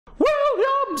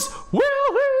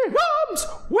Williams.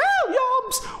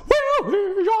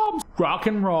 Rock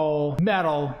and roll,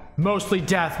 metal, mostly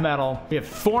death metal. We have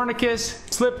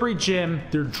Fornicus, Slippery Jim.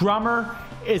 Their drummer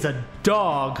is a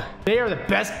dog. They are the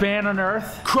best band on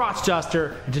earth,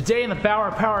 Crotchduster. And today in the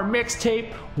Bauer Power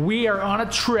mixtape, we are on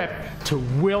a trip to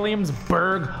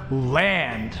Williamsburg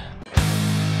land.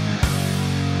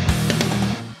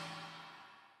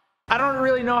 I don't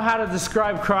really know how to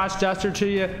describe Crotchduster to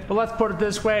you, but let's put it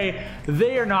this way.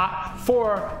 They are not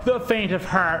for the faint of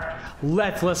heart.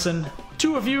 Let's listen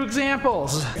to a few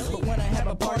examples. But when I have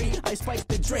a party, I spice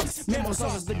the drinks. Mammal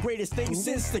sauce is the greatest thing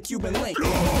since the Cuban link.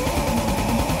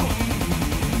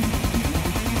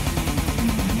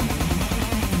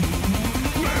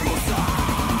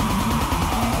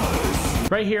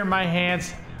 Right here in my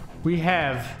hands, we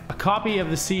have a copy of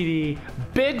the CD,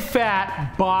 Big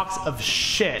Fat Box of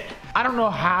Shit. I don't know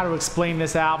how to explain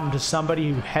this album to somebody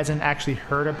who hasn't actually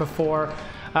heard it before,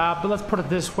 but let's put it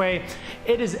this way.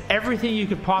 It is everything you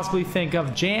could possibly think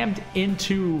of jammed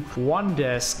into one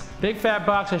disc. Big Fat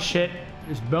Box of Shit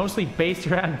is mostly based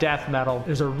around death metal.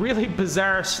 There's a really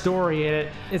bizarre story in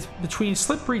it. It's between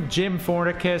Slippery Jim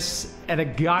Fornicus and a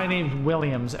guy named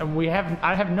Williams, and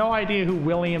I have no idea who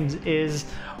Williams is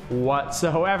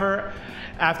whatsoever.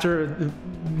 After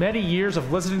many years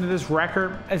of listening to this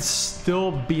record, it's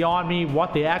still beyond me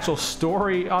what the actual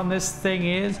story on this thing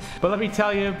is. But let me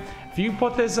tell you, if you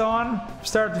put this on,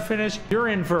 start to finish, you're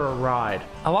in for a ride.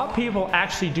 A lot of people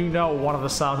actually do know one of the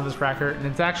songs of this record, and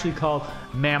it's actually called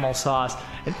Mammal Sauce,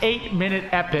 an 8-minute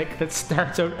epic that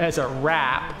starts out as a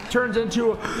rap, turns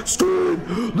into a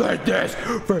scream like this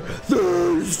for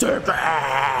 30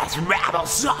 seconds, Mammal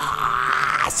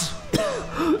Sauce.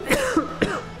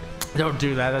 Don't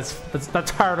do that.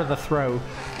 That's harder to throw.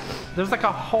 There's like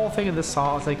a whole thing in this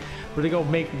song. It's like where they go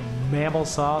make mammal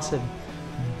sauce and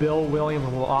Bill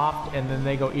Williams loft, and then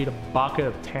they go eat a bucket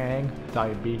of Tang.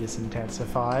 Diabetes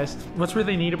intensifies. What's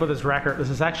really neat about this record is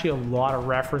there's actually a lot of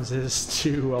references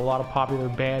to a lot of popular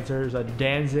bands. There's a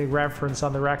Danzig reference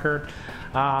on the record.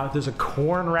 There's a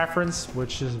Korn reference,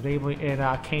 which is namely in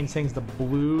Kane Sings the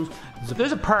Blues.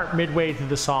 There's a part midway through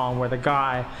the song where the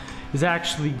guy is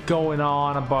actually going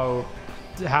on about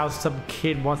how some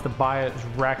kid wants to buy his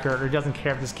record, or he doesn't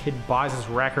care if this kid buys his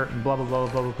record, and blah blah blah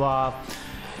blah blah blah.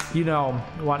 You know,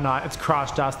 whatnot. It's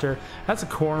Crotchduster. That's a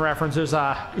Korn reference. There's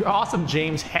a awesome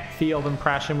James Hetfield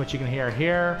impression, which you can hear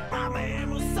here. My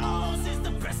mammal sauce is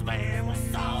the best mammal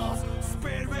sauce.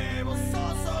 Spread mammal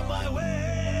sauce on my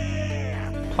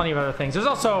way. Plenty of other things. There's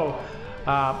also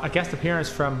a guest appearance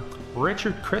from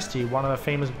Richard Christie, one of the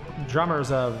famous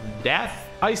drummers of Death,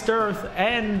 Iced Earth,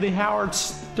 and The Howard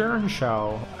Stern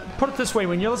Show. Put it this way,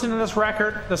 when you're listening to this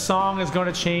record, the song is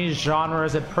going to change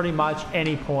genres at pretty much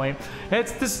any point.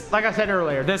 It's this, like I said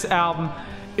earlier, this album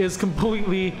is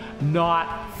completely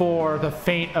not for the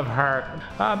faint of heart.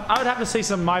 I would have to say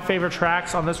some of my favorite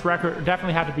tracks on this record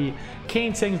definitely have to be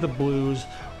Kane Sings the Blues,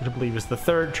 which I believe is the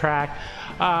third track.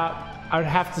 I would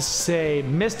have to say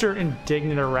Mr.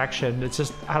 Indignant Erection. It's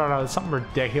just, I don't know, there's something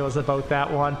ridiculous about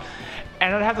that one.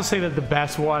 And I'd have to say that the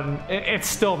best one, it's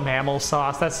still Mammal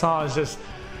Sauce. That song is just,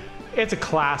 it's a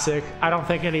classic. I don't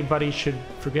think anybody should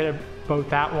forget about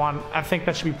that one. I think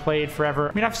that should be played forever.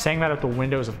 I mean, I've sang that out the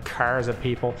windows of cars at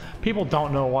people. People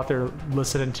don't know what they're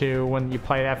listening to when you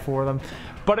play that for them.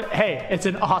 But hey, it's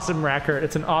an awesome record.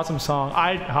 It's an awesome song.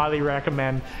 I highly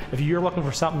recommend if you're looking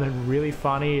for something really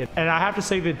funny. And I have to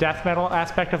say the death metal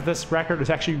aspect of this record is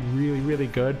actually really, really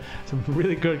good. Some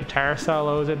really good guitar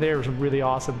solos in there, some really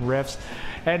awesome riffs.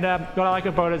 And what I like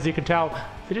about it is you can tell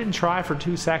they didn't try for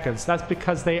 2 seconds. That's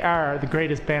because they are the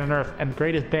greatest band on earth, and the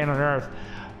greatest band on earth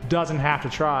doesn't have to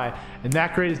try, and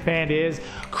that greatest band is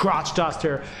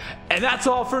Crotchduster. And that's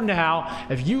all for now.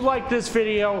 If you like this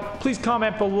video, please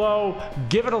comment below,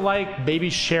 give it a like, maybe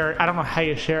share it. I don't know how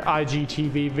you share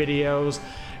IGTV videos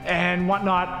and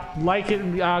whatnot. Like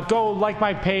it, go like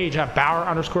my page at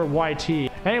Bauer_YT.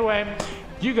 Anyway,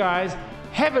 you guys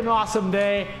have an awesome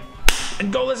day,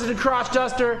 and go listen to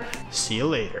Crotchduster. See you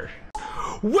later.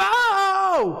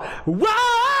 Whoa! Whoa!